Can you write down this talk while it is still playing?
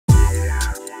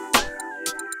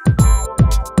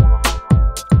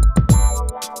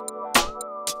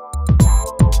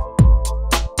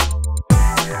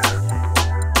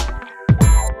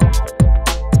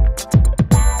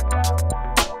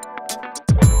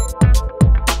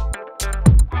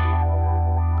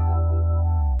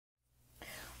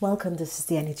Welcome. This is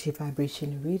the energy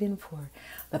vibration reading for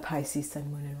the Pisces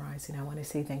Sun, Moon, and Rising. I want to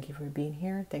say thank you for being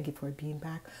here. Thank you for being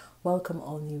back. Welcome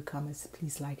all newcomers.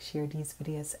 Please like, share these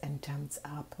videos, and thumbs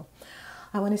up.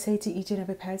 I want to say to each and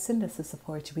every person, this is the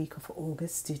fourth week of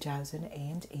August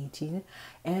 2018,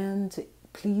 and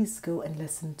please go and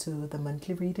listen to the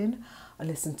monthly reading or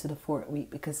listen to the fourth week,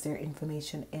 because there are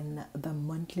information in the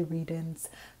monthly readings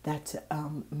that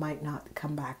might not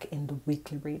come back in the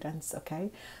weekly readings.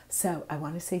 Okay, so I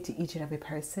want to say to each and every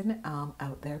person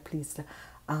out there, please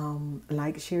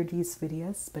like, share these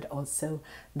videos. But also,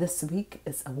 this week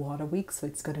is a water week, so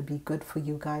it's going to be good for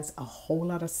you guys. A whole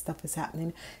lot of stuff is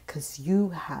happening because you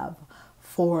have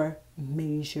 4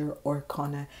 major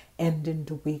arcana ending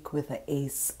the week with the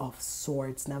Ace of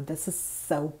Swords. Now this is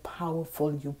so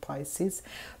powerful, you Pisces,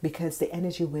 because the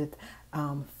energy with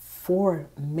 4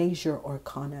 major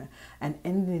arcana and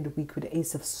ending the week with the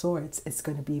Ace of Swords is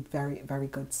going to be very, very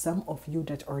good. Some of you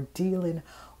that are dealing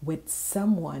with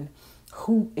someone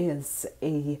who is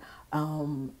a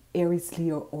Aries,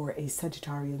 Leo, or a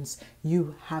Sagittarius,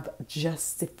 you have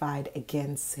justified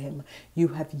against him. You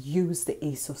have used the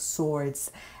Ace of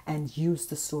Swords and used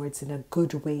the swords in a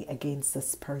good way against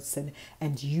this person,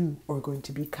 and you are going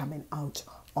to be coming out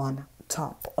on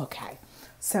top. Okay,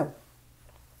 so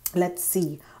let's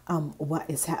see what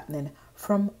is happening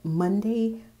from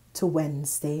Monday to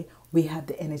Wednesday. We have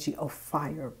the energy of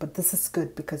fire, but this is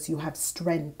good because you have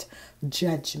strength,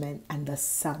 judgment, and the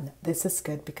sun. This is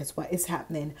good because what is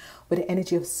happening with the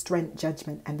energy of strength,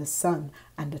 judgment, and the sun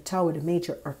and the tower, the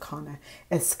major arcana,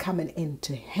 is coming in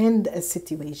to end a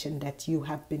situation that you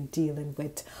have been dealing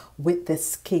with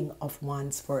this King of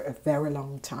Wands for a very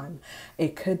long time.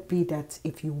 It could be that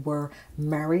if you were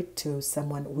married to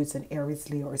someone who is an Aries,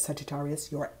 Leo, or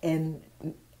Sagittarius, you're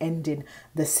ending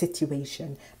the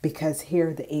situation, because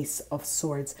here the Ace of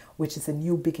Swords, which is a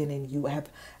new beginning, you have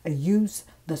used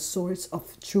the swords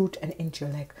of truth and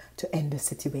intellect to end the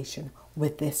situation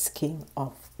with this King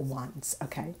of Wands.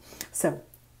 Okay, so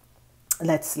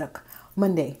let's look.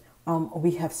 Monday,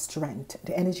 we have strength.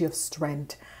 The energy of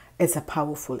strength is a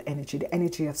powerful energy. The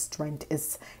energy of strength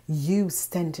is you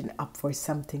standing up for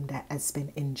something that has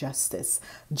been injustice.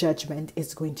 Judgment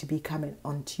is going to be coming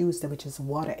on Tuesday, which is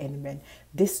water element.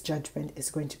 This judgment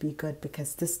is going to be good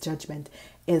because this judgment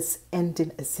is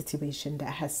ending a situation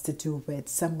that has to do with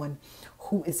someone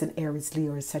who is an Aries,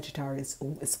 Leo, or Sagittarius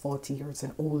who is 40 years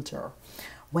and older.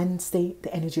 Wednesday,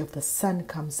 the energy of the sun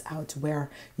comes out where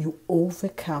you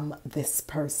overcome this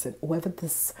person. Whoever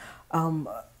this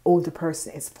older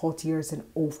person is, 40 years and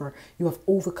over, you have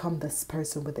overcome this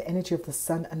person with the energy of the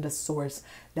sun and the source.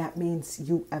 That means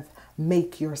you have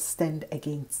make your stand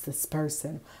against this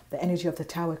person. The energy of the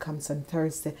tower comes on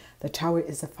Thursday. The tower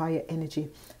is a fire energy.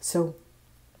 So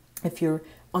if you're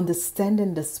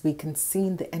understanding this week and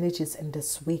seeing the energies in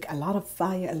this week, a lot of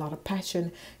fire, a lot of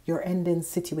passion, your ending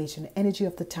situation. The energy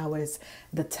of the towers,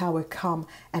 the tower come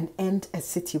and end a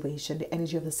situation. The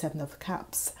energy of the 7 of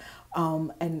Cups.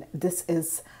 And this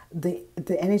is the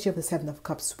energy of the 7 of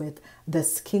Cups with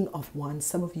this King of Wands.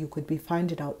 Some of you could be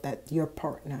finding out that your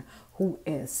partner, who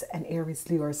is an Aries,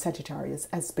 Leo, or Sagittarius,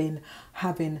 has been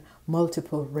having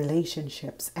multiple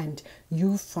relationships, and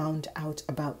you found out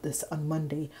about this on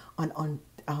Monday.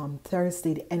 On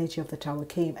Thursday, the energy of the tower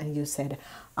came and you said,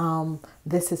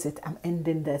 this is it, I'm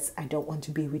ending this, I don't want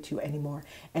to be with you anymore,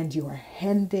 and you are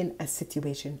ending a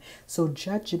situation. So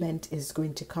judgment is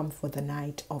going to come for the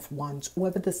Knight of Wands.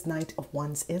 Whoever this Knight of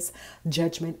Wands is,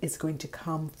 judgment is going to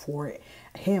come for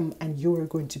him, and you are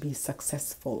going to be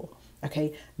successful.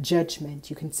 Okay, judgment.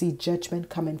 You can see judgment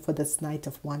coming for this Knight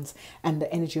of Wands and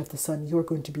the energy of the sun. You're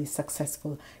going to be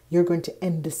successful. You're going to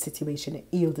end the situation and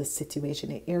heal the situation.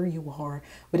 And here you are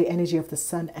with the energy of the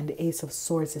sun, and the Ace of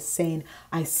Swords is saying,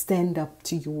 I stand up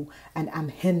to you and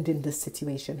I'm ending the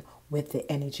situation with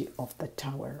the energy of the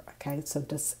tower. Okay, so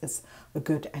this is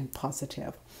good and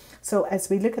positive. So as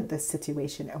we look at this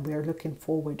situation and we're looking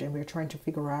forward and we're trying to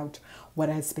figure out what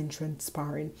has been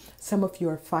transpiring, some of you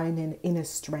are finding inner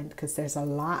strength because there's a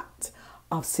lot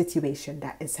of situation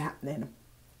that is happening.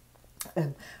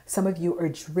 Some of you are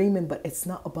dreaming, but it's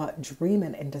not about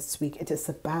dreaming in this week. It is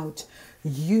about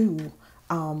you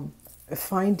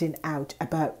finding out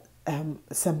about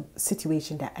some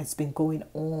situation that has been going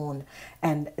on,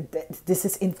 and this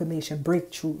is information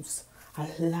breakthroughs. A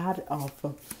lot of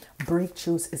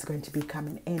breakthroughs is going to be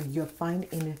coming in. You'll find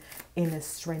inner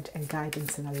strength and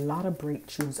guidance, and a lot of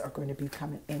breakthroughs are going to be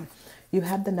coming in. You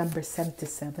have the number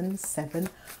 77, 7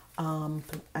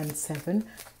 and 7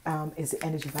 is the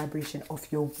energy vibration of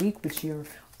your week, which you're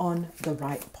on the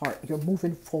right part. You're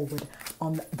moving forward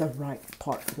on the right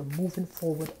part. You're moving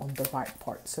forward on the right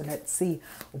part. So let's see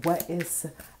what is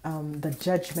the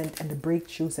judgment and the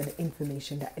breakthroughs and the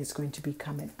information that is going to be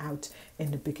coming out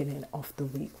in the beginning of the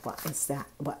week. What is that?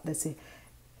 What does it?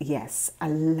 Yes, a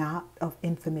lot of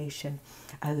information,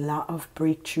 a lot of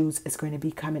breakthroughs is going to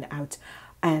be coming out,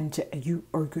 and you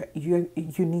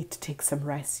need to take some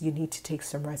rest. You need to take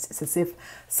some rest. It's as if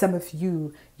some of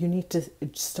you need to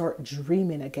start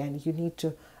dreaming again. You need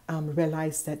to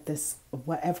realize that this,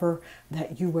 whatever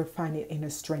that you were finding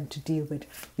inner strength to deal with,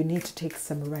 you need to take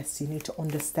some rest. You need to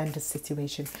understand the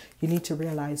situation. You need to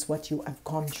realize what you have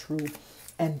gone through.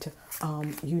 And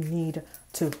you need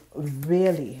to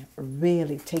really,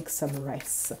 really take some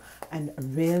rest and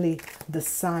really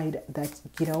decide that,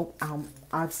 you know,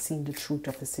 I've seen the truth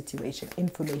of the situation.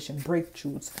 Information,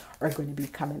 breakthroughs are going to be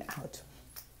coming out.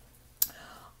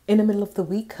 In the middle of the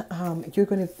week, you're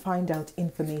going to find out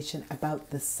information about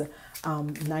this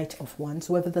Knight of Wands.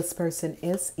 Whoever this person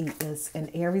is, he is an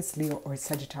Aries, Leo, or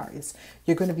Sagittarius.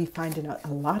 You're going to be finding out a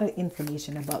lot of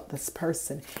information about this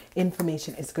person.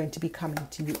 Information is going to be coming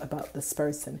to you about this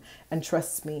person. And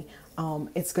trust me,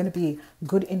 it's going to be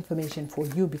good information for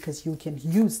you because you can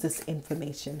use this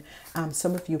information.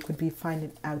 Some of you could be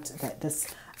finding out that this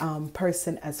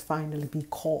person has finally been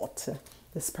caught.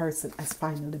 This person has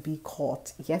finally been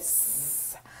caught.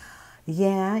 Yes.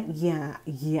 Yeah.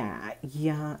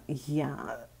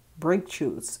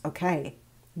 Breakthroughs. Okay.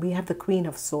 We have the Queen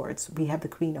of Swords. We have the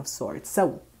Queen of Swords.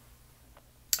 So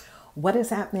what is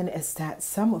happening is that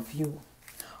some of you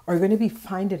are going to be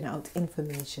finding out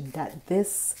information that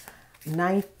this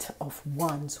Knight of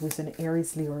Wands, who is an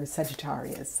Aries, Leo, or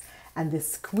Sagittarius, and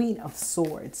this Queen of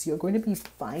Swords, you're going to be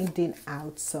finding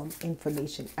out some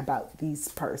information about these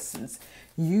persons.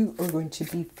 You are going to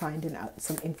be finding out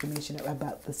some information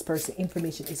about this person.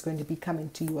 Information is going to be coming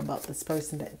to you about this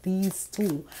person, that these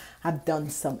two have done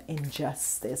some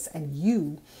injustice and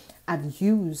you have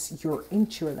used your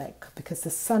intellect, because the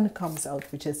sun comes out,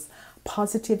 which is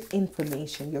positive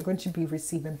information. You're going to be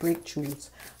receiving breakthroughs,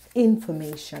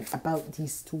 information about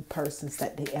these two persons,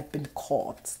 that they have been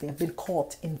caught. They have been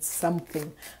caught in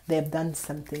something. They have done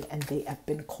something and they have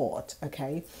been caught.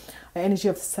 Okay, the energy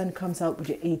of the sun comes out with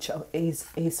the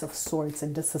Ace of Swords,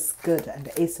 and this is good. And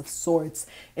the Ace of Swords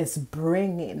is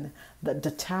bringing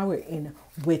the Tower in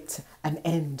with an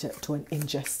end to an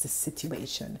injustice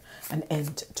situation. An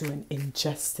end to an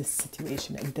injustice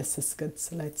situation, and this is good.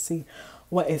 So let's see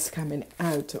what is coming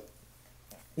out.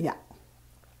 Yeah.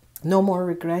 No more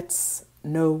regrets,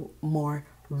 no more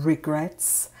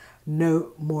regrets,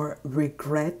 no more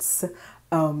regrets.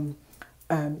 You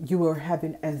are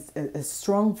having a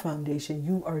strong foundation.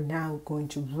 You are now going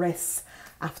to rest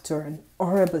after an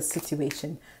horrible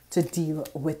situation to deal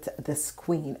with this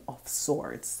Queen of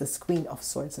Swords. This Queen of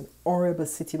Swords, an horrible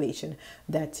situation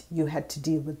that you had to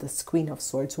deal with this Queen of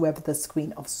Swords, whoever this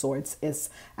Queen of Swords is,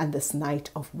 and this Knight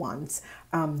of Wands.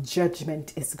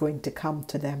 Judgment is going to come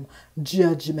to them.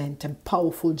 Judgment and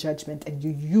powerful judgment, and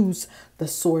you use the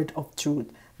sword of truth.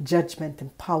 Judgment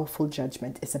and powerful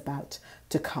judgment is about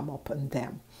to come upon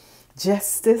them.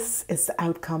 Justice is the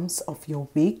outcomes of your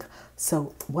week.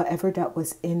 So whatever that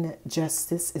was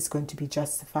injustice is going to be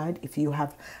justified. If you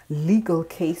have legal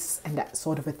case and that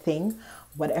sort of a thing,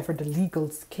 whatever the legal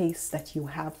case that you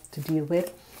have to deal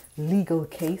with, legal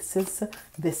cases,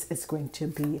 this is going to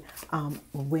be,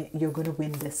 you're going to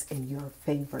win this in your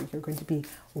favor. You're going to be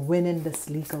winning this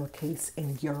legal case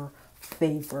in your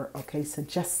favor. Okay, so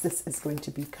justice is going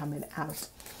to be coming out.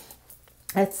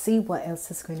 Let's see what else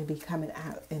is going to be coming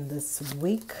out in this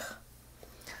week.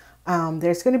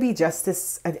 There's going to be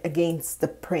justice against the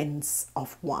Prince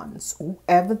of Wands.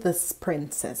 Whoever this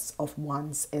Princess of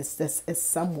Wands is, this is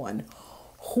someone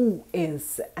who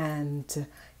is an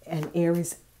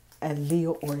Aries, a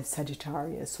Leo, or a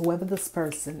Sagittarius. Whoever this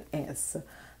person is,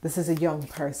 this is a young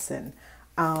person.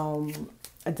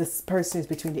 This person is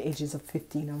between the ages of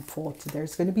 15 and 40.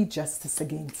 There's going to be justice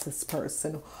against this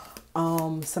person.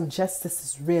 Some justice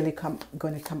is really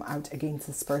going to come out against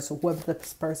this person. Whoever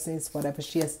this person is, whatever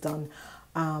she has done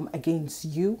against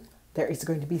you, there is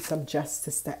going to be some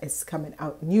justice that is coming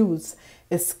out. News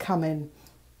is coming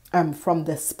from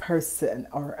this person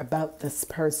or about this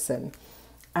person.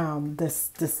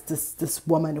 This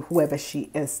woman, whoever she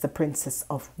is, the Princess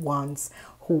of Wands,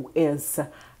 who is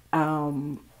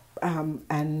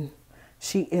and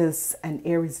she is an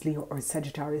Aries, Leo, or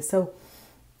Sagittarius. So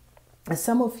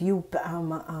some of you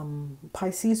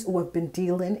Pisces who have been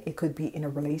dealing, it could be in a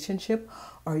relationship,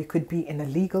 or it could be in a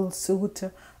legal suit,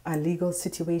 a legal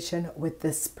situation with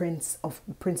this Princess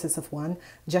of Wands.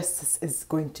 Justice is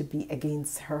going to be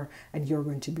against her, and you're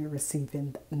going to be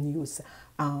receiving news.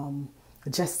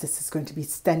 Justice is going to be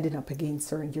standing up against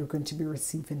her, and you're going to be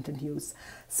receiving the news.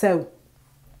 So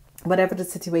whatever the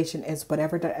situation is,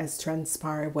 whatever that has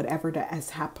transpired, whatever that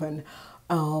has happened,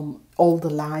 all the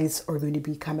lies are going to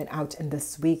be coming out in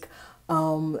this week.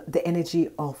 The energy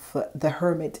of the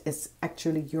Hermit is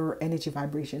actually your energy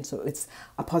vibration. So it's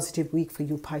a positive week for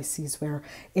you Pisces, where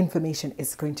information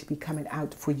is going to be coming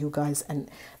out for you guys. And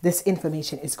this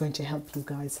information is going to help you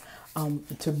guys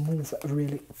to move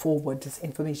really forward. This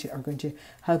information are going to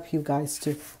help you guys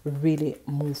to really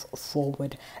move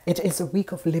forward. It is a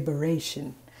week of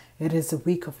liberation. It is a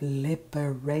week of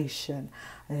liberation,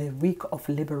 a week of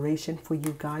liberation for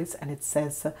you guys. And it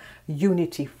says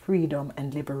unity, freedom,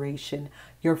 and liberation.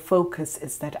 Your focus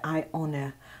is that I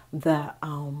honor the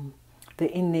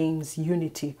in names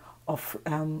unity of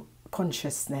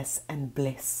consciousness and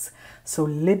bliss. So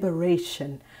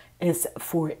liberation is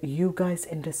for you guys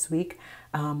in this week.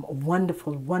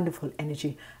 Wonderful, wonderful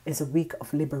energy. Is a week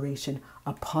of liberation,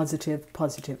 a positive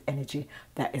energy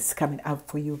that is coming out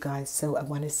for you guys. So I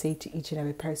want to say to each and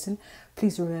every person,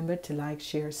 please remember to like,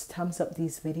 share, thumbs up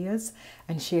these videos,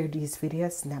 and share these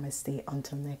videos. Namaste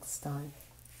until next time.